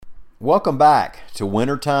Welcome back to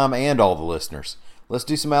Wintertime and all the listeners. Let's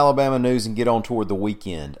do some Alabama news and get on toward the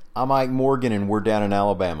weekend. I'm Mike Morgan and we're down in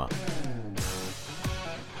Alabama.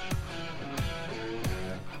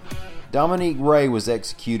 Dominique Ray was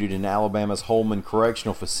executed in Alabama's Holman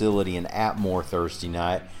Correctional Facility in Atmore Thursday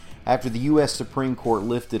night after the U.S. Supreme Court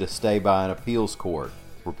lifted a stay by an appeals court,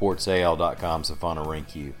 reports AL.com's Savannah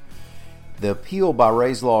Rinkew. The appeal by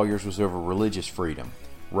Ray's lawyers was over religious freedom.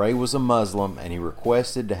 Ray was a Muslim and he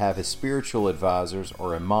requested to have his spiritual advisors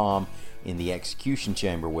or imam in the execution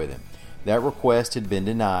chamber with him. That request had been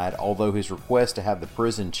denied, although his request to have the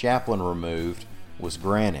prison chaplain removed was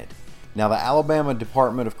granted. Now, the Alabama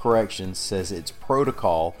Department of Corrections says its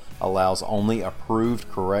protocol allows only approved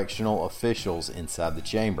correctional officials inside the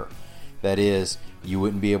chamber. That is, you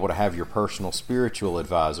wouldn't be able to have your personal spiritual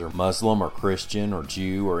advisor, Muslim or Christian or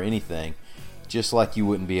Jew or anything, just like you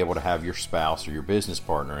wouldn't be able to have your spouse or your business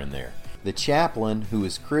partner in there. The chaplain, who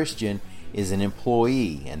is Christian, is an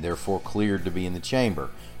employee and therefore cleared to be in the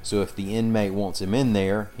chamber, so if the inmate wants him in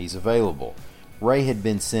there, he's available. Ray had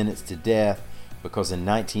been sentenced to death because in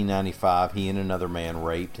 1995 he and another man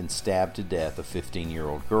raped and stabbed to death a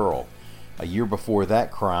 15-year-old girl. A year before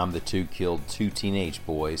that crime, the two killed 2 teenage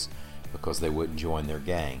boys because they wouldn't join their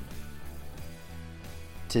gang.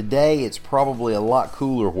 Today, it's probably a lot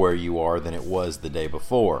cooler where you are than it was the day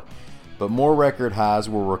before, but more record highs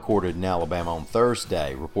were recorded in Alabama on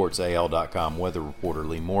Thursday, reports AL.com weather reporter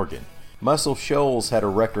Lee Morgan. Muscle Shoals had a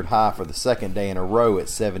record high for the second day in a row at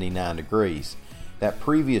 79 degrees. That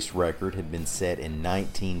previous record had been set in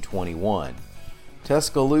 1921.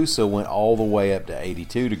 Tuscaloosa went all the way up to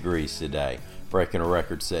 82 degrees today, breaking a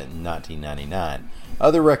record set in 1999.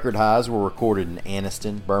 Other record highs were recorded in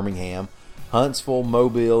Anniston, Birmingham, Huntsville,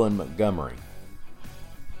 Mobile, and Montgomery.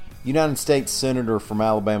 United States Senator from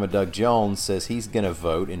Alabama Doug Jones says he's going to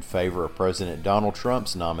vote in favor of President Donald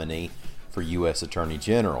Trump's nominee for U.S. Attorney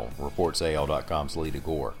General, reports AL.com's Lita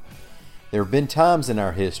Gore. There have been times in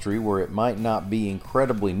our history where it might not be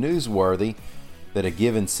incredibly newsworthy that a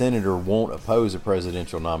given senator won't oppose a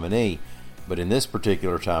presidential nominee, but in this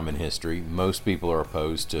particular time in history, most people are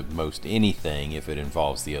opposed to most anything if it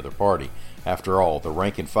involves the other party. After all, the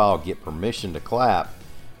rank and file get permission to clap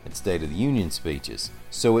at State of the Union speeches.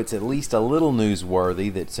 So it's at least a little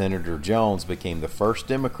newsworthy that Senator Jones became the first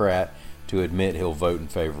Democrat to admit he'll vote in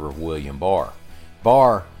favor of William Barr.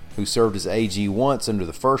 Barr, who served as AG once under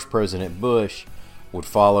the first President Bush, would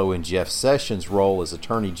follow in Jeff Sessions' role as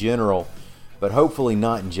Attorney General, but hopefully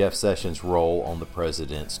not in Jeff Sessions' role on the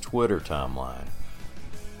president's Twitter timeline.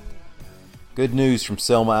 Good news from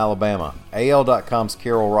Selma, Alabama. AL.com's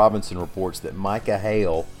Carol Robinson reports that Micah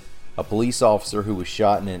Hale, a police officer who was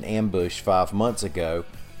shot in an ambush 5 months ago,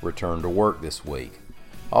 returned to work this week.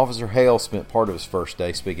 Officer Hale spent part of his first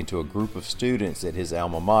day speaking to a group of students at his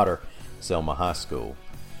alma mater, Selma High School.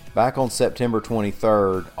 Back on September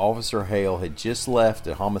 23rd, Officer Hale had just left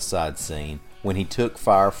a homicide scene when he took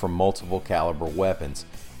fire from multiple caliber weapons.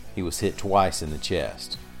 He was hit twice in the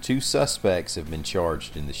chest. 2 suspects have been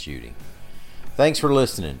charged in the shooting. Thanks for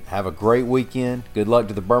listening. Have a great weekend. Good luck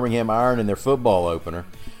to the Birmingham Iron in their football opener.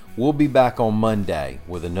 We'll be back on Monday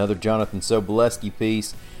with another Jonathan Sobolewski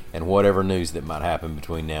piece and whatever news that might happen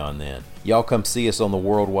between now and then. Y'all come see us on the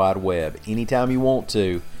World Wide Web anytime you want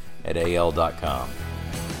to at AL.com.